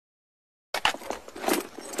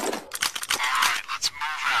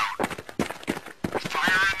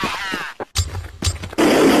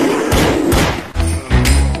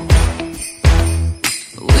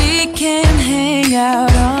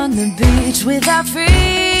without freezing.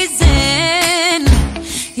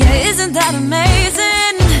 Yeah, isn't that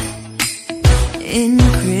amazing? In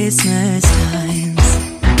Christmas times,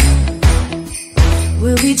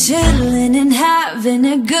 we'll be chilling and having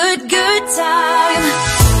a good time.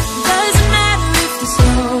 Doesn't matter if the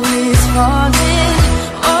snow is falling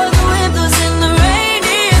or the wind blows and the rain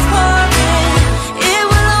is pouring. It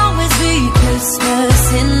will always be Christmas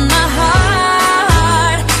in my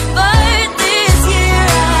heart. But this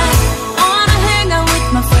year I wanna hang out with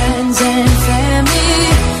my friends and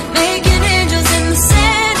family, making angels in the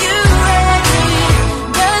sand. You ready?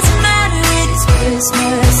 Doesn't matter, it's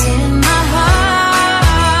Christmas in my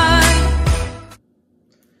heart.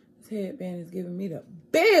 This headband is giving me the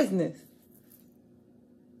business.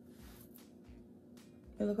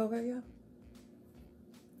 It look okay, y'all?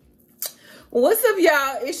 What's up,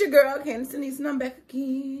 y'all? It's your girl, Candace Denise, and I'm back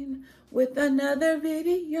again with another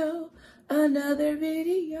video.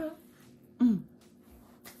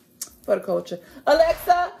 For the culture.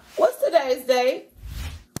 Alexa, what's today's date?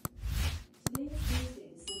 Today is Tuesday,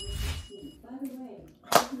 December 16th. By the way,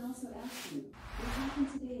 I can also ask you, what happened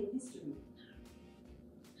today in history?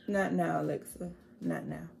 Not now, Alexa. Not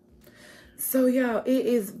now. So, y'all, it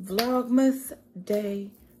is Vlogmas Day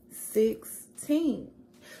 16.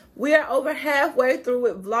 We are over halfway through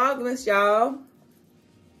with Vlogmas, y'all.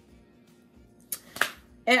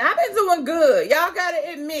 And I've been doing good. Y'all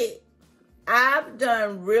gotta admit, I've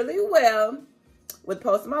done really well with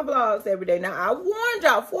posting my vlogs every day. Now, I warned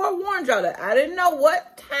y'all, forewarned y'all that I didn't know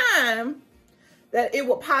what time that they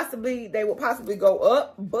would possibly go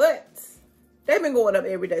up, but they've been going up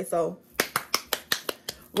every day. So,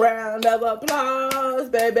 round of applause,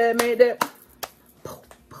 baby, made that. Boom,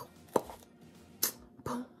 boom,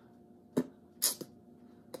 boom.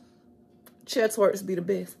 Chair twerks be the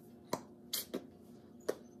best.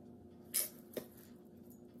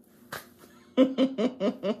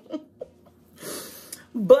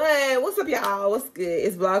 But what's up, y'all? What's good?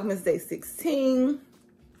 It's Vlogmas Day 16.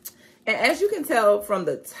 And as you can tell from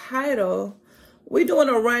the title, we're doing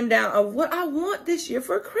a rundown of what I want this year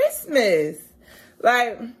for Christmas.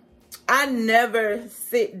 Like, I never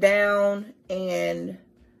sit down and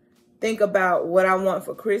think about what I want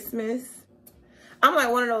for Christmas. I'm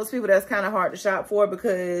like one of those people that's kind of hard to shop for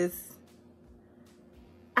because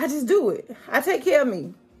I just do it. I take care of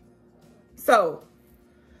me. So,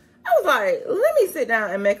 I was like, let me sit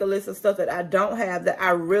down and make a list of stuff that I don't have that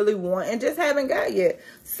I really want and just haven't got yet.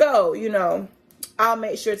 So, you know, I'll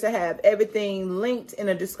make sure to have everything linked in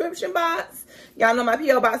the description box. Y'all know my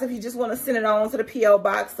P.O. box if you just want to send it on to the P.O.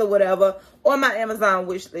 box or whatever. Or my Amazon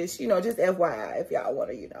wish list. You know, just FYI if y'all want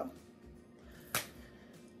to, you know.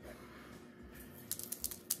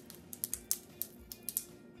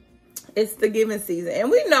 It's the giving season. And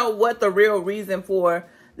we know what the real reason for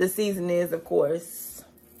the season is, of course.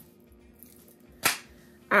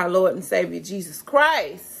 Our Lord and Savior Jesus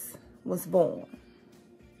Christ was born.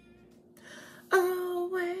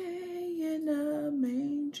 Away in a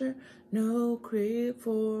manger, no crib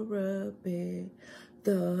for a bed.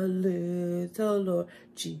 The little Lord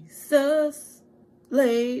Jesus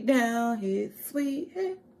laid down his sweet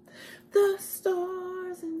head. The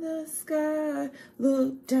stars in the sky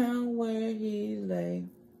looked down where he lay.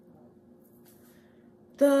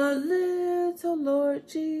 The little Lord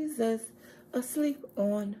Jesus asleep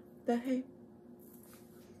on the hay.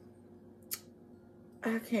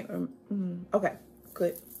 I can't remember. Okay,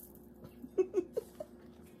 good. Okay,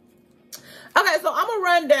 so I'm gonna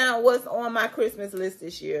run down what's on my Christmas list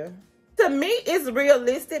this year. To me, it's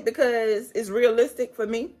realistic because it's realistic for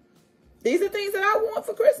me. These are things that I want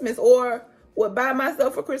for Christmas, or would buy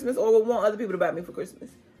myself for Christmas, or would want other people to buy me for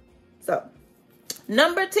Christmas. So,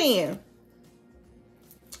 number 10.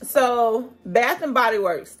 So, Bath and Body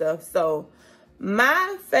Works stuff. So,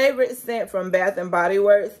 my favorite scent from Bath and Body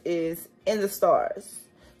Works is In the Stars.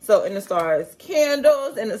 So, In the Stars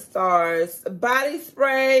candles, In the Stars body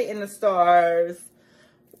spray, In the Stars,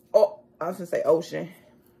 oh, I was going to say ocean.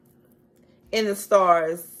 In the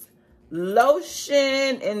Stars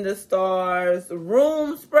lotion, In the Stars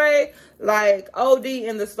room spray, like OD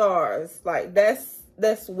In the Stars. Like, that's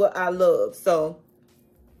what I love. So,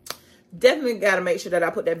 definitely got to make sure that I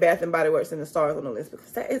put that Bath and Body Works In the Stars on the list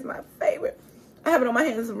because that is my favorite. I have it on my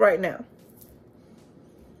hands right now.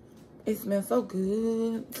 It smells so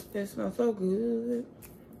good. It smells so good.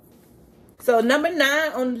 So, number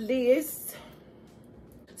 9 on the list.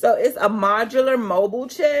 So, it's a modular mobile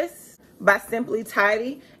chest by Simply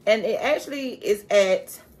Tidy. And it actually is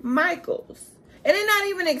at Michael's. And it's not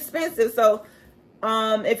even expensive. So,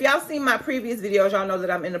 if y'all seen my previous videos, y'all know that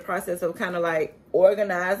I'm in the process of kind of like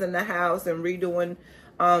organizing the house and redoing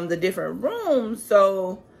the different rooms.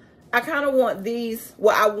 So I kind of want these,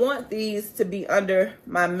 well, I want these to be under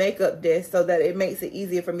my makeup desk so that it makes it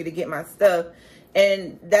easier for me to get my stuff.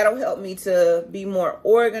 And that'll help me to be more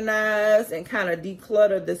organized and kind of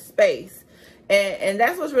declutter the space. And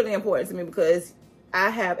that's what's really important to me, because I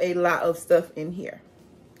have a lot of stuff in here.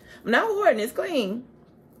 I'm not hoarding, it's clean.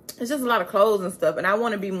 It's just a lot of clothes and stuff, and I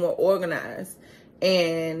want to be more organized.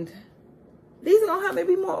 And these are going to help me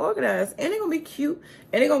be more organized. And they're going to be cute,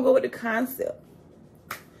 and they're going to go with the concept.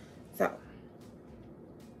 So,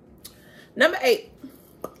 number 8.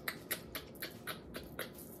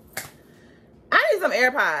 I need some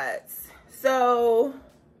AirPods. So,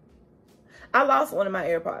 I lost one of my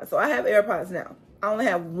AirPods. So, I have AirPods now. I only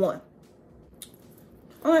have one.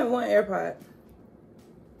 I only have one AirPod.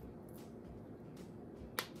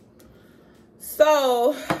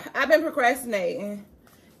 So, I've been procrastinating.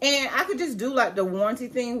 And I could just do like the warranty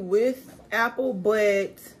thing with Apple,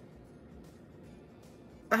 but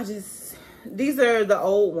these are the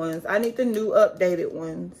old ones. I need the new updated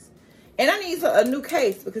ones. And I need a new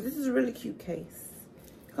case, because this is a really cute case.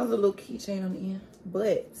 It comes with a little keychain on the end.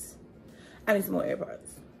 But I need some more AirPods.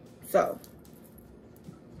 So,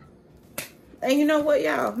 and you know what,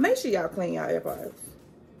 y'all? Make sure y'all clean y'all AirPods.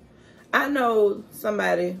 I know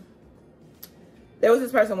somebody, there was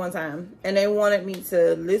this person one time, and they wanted me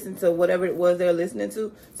to listen to whatever it was they were listening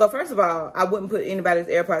to. So first of all, I wouldn't put anybody's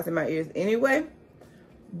AirPods in my ears anyway.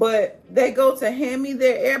 But they go to hand me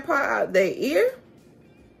their AirPod out their ear.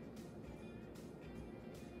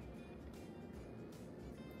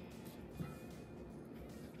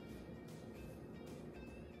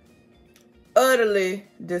 Utterly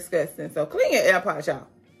disgusting. So clean your AirPods, y'all.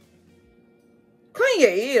 Clean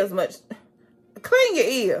your ears much. Clean your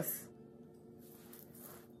ears.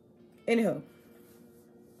 Anywho.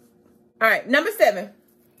 Alright, number 7.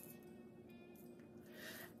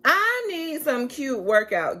 I need some cute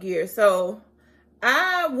workout gear. So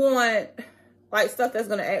I want like stuff that's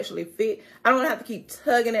gonna actually fit. I don't have to keep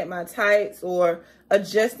tugging at my tights or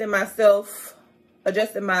adjusting myself,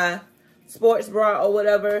 adjusting my sports bra or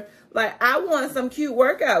whatever. Like, I want some cute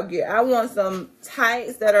workout gear. I want some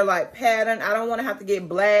tights that are like patterned. I don't want to have to get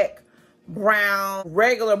black, brown,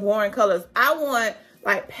 regular boring colors. I want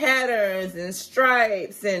like patterns and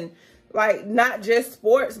stripes, and like not just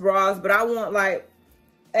sports bras, but I want like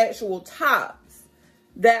actual tops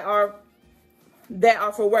that are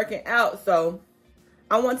for working out. So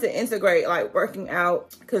I want to integrate like working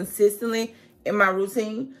out consistently in my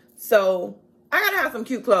routine. So I gotta have some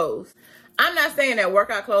cute clothes. I'm not saying that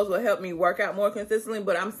workout clothes will help me work out more consistently,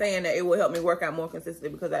 but I'm saying that it will help me work out more consistently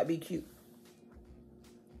because that'd be cute.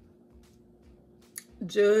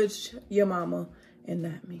 Judge your mama and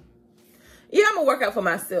not me. Yeah, I'm gonna work out for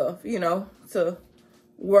myself, you know, to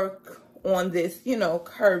work on this, you know,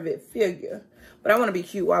 curved figure. But I want to be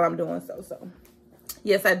cute while I'm doing so. So,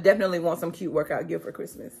 yes, I definitely want some cute workout gear for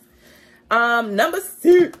Christmas. Number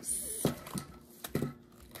 6.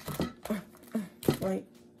 Wait.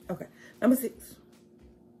 Okay. Number 6.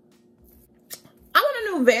 I want a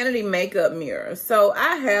new vanity makeup mirror. So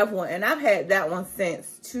I have one, and I've had that one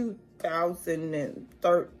since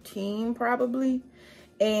 2013 probably.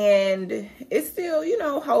 And it's still, you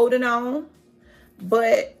know, holding on.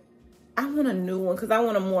 But I want a new one because I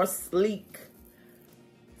want a more sleek,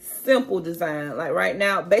 simple design. Like right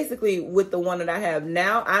now, basically with the one that I have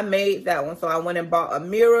now, I made that one. So I went and bought a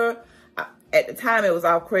mirror. At the time, it was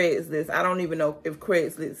off Craigslist. I don't even know if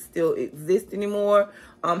Craigslist still exists anymore.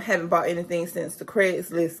 Haven't bought anything since the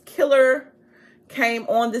Craigslist killer came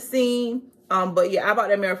on the scene. But yeah, I bought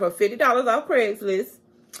that mirror for $50 off Craigslist.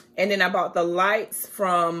 And then I bought the lights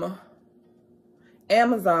from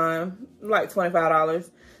Amazon, like $25.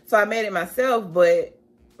 So I made it myself, but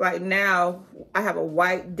like now I have a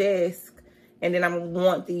white desk, and then I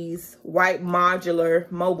want these white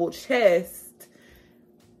modular mobile chests.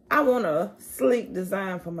 I want a sleek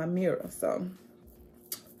design for my mirror. So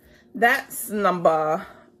that's number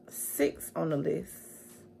 6 on the list.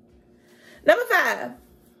 Number 5.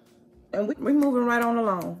 And we're moving right on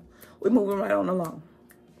along. We're moving right on along.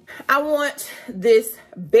 I want this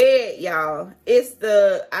bed, y'all. It's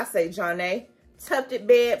the, I say, Johnay Tufted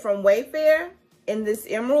bed from Wayfair in this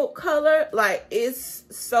emerald color. Like, it's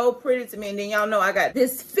so pretty to me. And then y'all know I got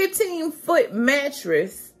this 15-foot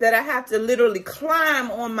mattress that I have to literally climb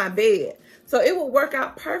on my bed. So it will work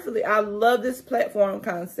out perfectly. I love this platform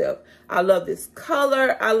concept. I love this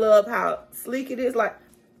color. I love how sleek it is. Like,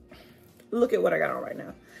 look at what I got on right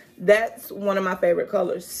now. That's one of my favorite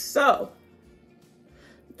colors. So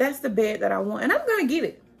that's the bed that I want. And I'm going to get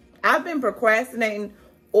it. I've been procrastinating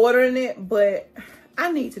ordering it, but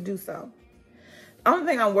I need to do so. Only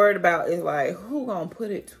thing I'm worried about is like, who gonna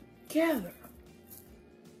put it together?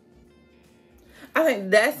 I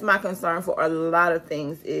think that's my concern for a lot of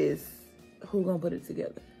things is who gonna put it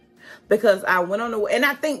together. Because I went on the, and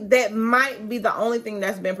I think that might be the only thing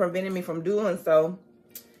that's been preventing me from doing so,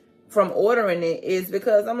 from ordering it, is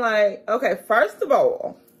because I'm like, okay, first of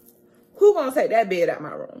all, who gonna take that bed out of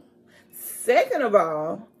my room? Second of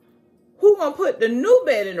all, who gonna put the new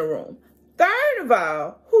bed in the room? Third of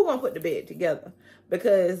all, who gonna put the bed together?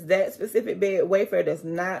 Because that specific bed, Wayfair does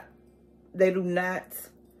not, they do not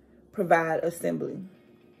provide assembly.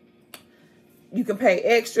 You can pay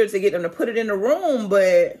extra to get them to put it in the room,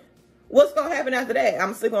 but what's gonna happen after that?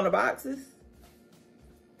 I'm sleep on the boxes.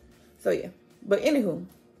 So yeah, but anywho,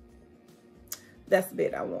 that's the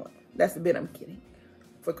bed I want. That's the bed I'm getting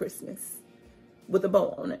for Christmas with a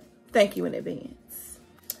bow on it. Thank you in advance.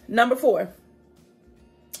 Number 4,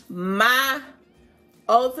 my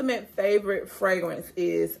ultimate favorite fragrance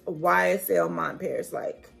is YSL Mon Paris.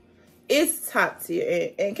 Like, it's top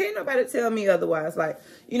tier, and can't nobody tell me otherwise. Like,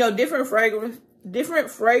 you know, different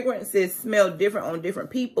fragrances smell different on different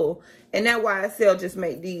people, and that YSL just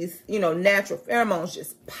make these, you know, natural pheromones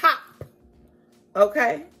just pop.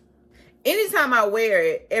 Okay, anytime I wear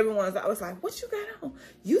it, everyone's always like, what you got on?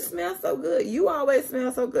 You smell so good. You always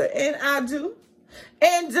smell so good. And I do.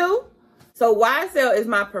 And do. So YSL is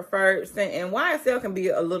my preferred scent. And YSL can be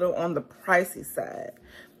a little on the pricey side.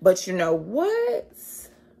 But you know what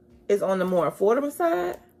is on the more affordable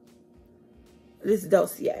side? This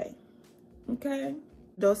Dossier. Okay.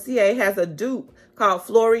 Dossier has a dupe called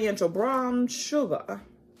Floriential Brown Sugar.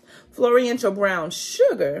 Floriential Brown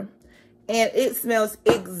Sugar. And it smells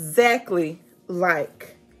exactly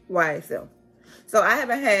like YSL. So I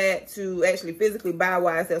haven't had to actually physically buy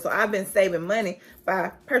YSL. So I've been saving money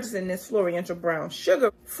by purchasing this Floriential Brown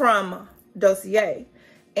Sugar from Dossier.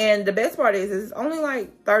 And the best part is it's only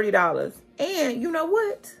like $30. And you know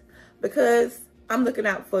what? Because I'm looking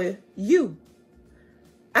out for you,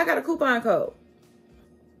 I got a coupon code.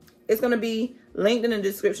 It's going to be linked in the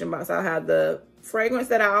description box. I'll have the fragrance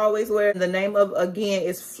that I always wear. The name of, again,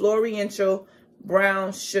 is Floriential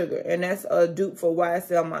Brown Sugar. And that's a dupe for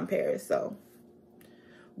YSL Mon Paris. So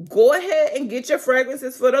go ahead and get your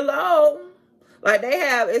fragrances for the low. Like they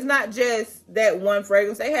have, it's not just that one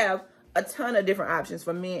fragrance. They have a ton of different options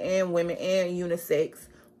for men and women and unisex.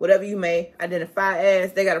 Whatever you may identify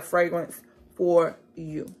as, they got a fragrance for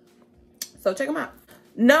you. So check them out.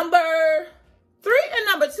 Number 3 and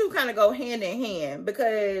number 2 kind of go hand in hand,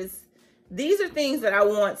 because these are things that I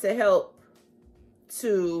want to help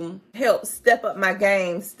step up my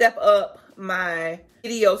game, step up my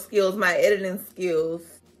video skills, my editing skills,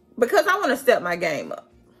 because I want to step my game up.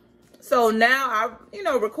 So now I, you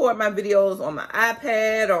know, record my videos on my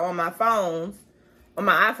iPad or on my phones, on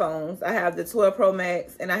my iPhones. I have the 12 Pro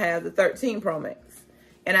Max and I have the 13 Pro Max,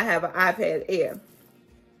 and I have an iPad Air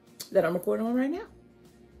that I'm recording on right now.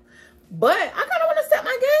 But I kind of want to step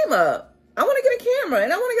my game up. I want to get a camera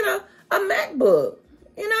and I want to get a MacBook,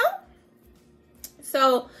 you know?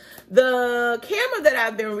 So the camera that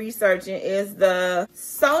I've been researching is the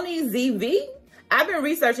Sony ZV. I've been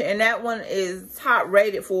researching, and that one is top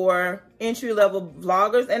rated for entry-level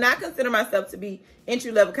vloggers. And I consider myself to be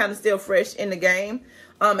entry-level, kind of still fresh in the game.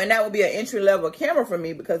 And that would be an entry-level camera for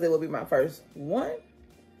me because it will be my first one.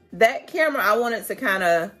 That camera, I wanted to kind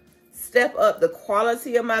of step up the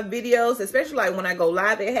quality of my videos, especially like when I go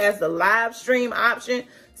live. It has the live stream option.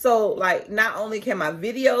 So like not only can my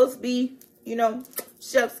videos be, you know,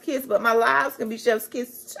 chef's kiss, but my lives can be chef's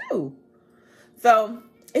kiss too. So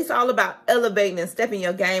it's all about elevating and stepping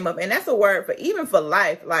your game up. And that's a word for even for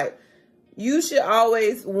life. Like, you should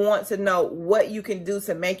always want to know what you can do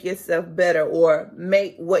to make yourself better or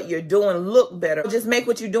make what you're doing look better. Just make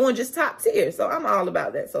what you're doing just top tier. So I'm all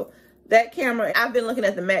about that. So that camera, I've been looking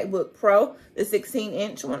at the MacBook Pro, the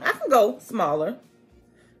 16-inch one. I can go smaller,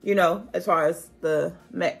 you know, as far as the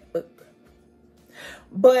MacBook.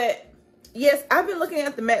 But yes, I've been looking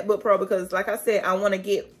at the MacBook Pro because, like I said, I want to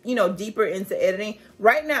get, you know, deeper into editing.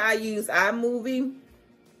 Right now, I use iMovie.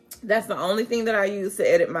 That's the only thing that I use to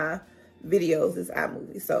edit my videos is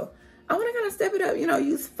iMovie. So I want to kind of step it up, you know,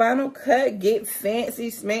 use Final Cut, get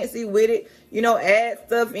fancy schmancy with it, you know, add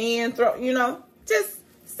stuff in, throw, you know, just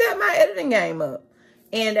step my editing game up.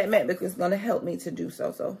 And that MacBook is going to help me to do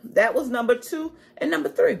so. So that was number 2 and number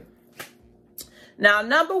 3. Now,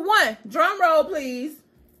 number 1, drum roll, please.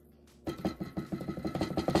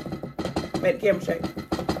 Made the camera shake.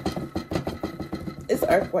 It's an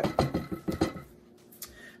earthquake.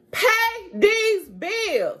 Pay these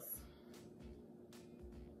bills.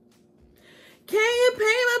 Can you pay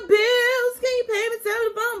my bills? Can you pay my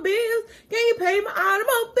telephone bills? Can you pay my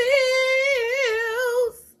automobiles?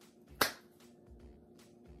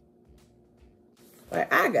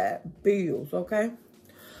 Like, I got bills, okay?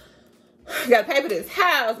 Gotta pay for this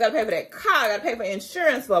house, gotta pay for that car, gotta pay for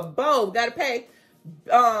insurance for both, gotta pay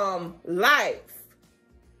life,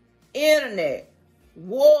 internet,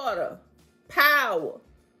 water, power,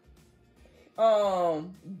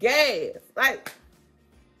 gas. Like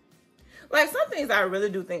some things I really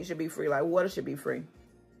do think should be free. Like water should be free.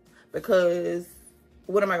 Because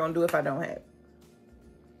what am I gonna do if I don't have it?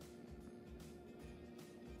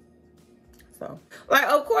 So, like,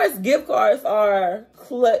 of course, gift cards are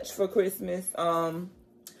clutch for Christmas.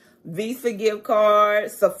 Visa gift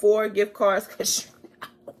cards, Sephora gift cards, because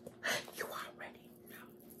you already know.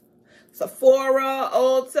 Sephora,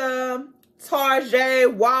 Ulta,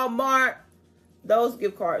 Target, Walmart. Those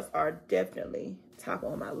gift cards are definitely top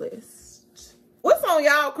on my list. What's on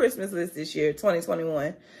y'all Christmas list this year,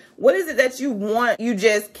 2021? What is it that you want, you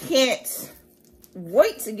just can't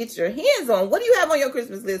wait to get your hands on? What do you have on your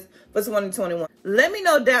Christmas list for 2021? Let me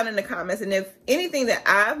know down in the comments. And if anything that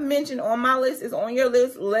I've mentioned on my list is on your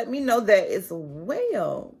list, let me know that as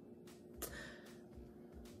well.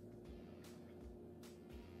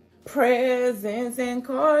 Presents and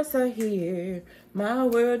cards are here. My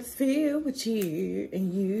world is filled with cheer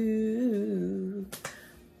and you.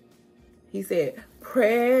 He said,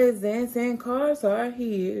 presents and cards are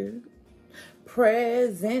here.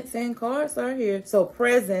 Presents and cards are here. So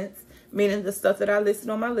presents, meaning the stuff that I listed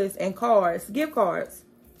on my list, and cards, gift cards.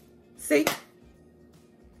 See?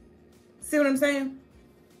 See what I'm saying?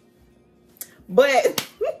 But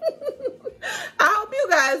I hope you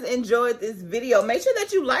guys enjoyed this video. Make sure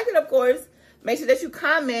that you like it, of course. Make sure that you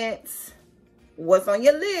comment what's on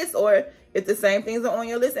your list, or if the same things are on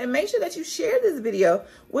your list, and make sure that you share this video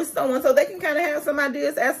with someone so they can kind of have some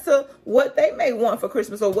ideas as to what they may want for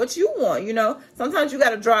Christmas or what you want. You know, sometimes you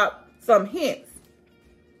got to drop some hints.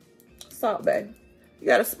 Salt, babe. You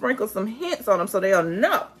got to sprinkle some hints on them so they'll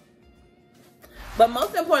know. But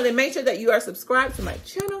most importantly, make sure that you are subscribed to my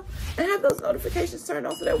channel and have those notifications turned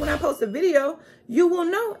on so that when I post a video, you will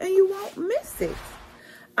know and you won't miss it.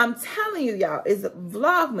 I'm telling you, y'all, it's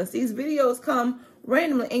Vlogmas. These videos come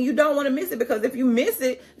randomly and you don't want to miss it, because if you miss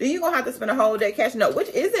it, then you're going to have to spend a whole day catching up, which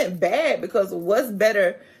isn't bad, because what's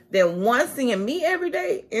better than one, seeing me every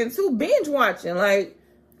day, and two, binge watching? Like,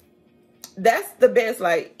 that's the best.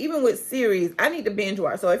 Like, even with series, I need to binge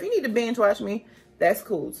watch. So if you need to binge watch me, that's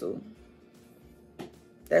cool too.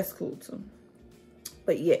 That's cool too.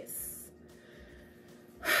 But yes.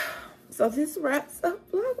 So this wraps up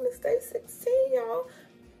Vlogmas Day 16, y'all.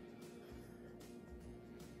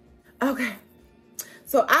 Okay.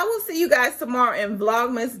 So I will see you guys tomorrow in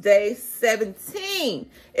Vlogmas Day 17.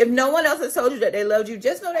 If no one else has told you that they loved you,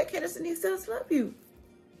 just know that Candace Denise does love you.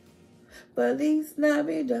 Feliz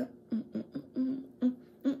Navidad.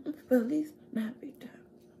 Feliz Navidad.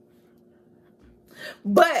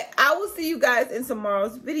 But I will see you guys in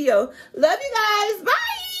tomorrow's video. Love you guys. Bye.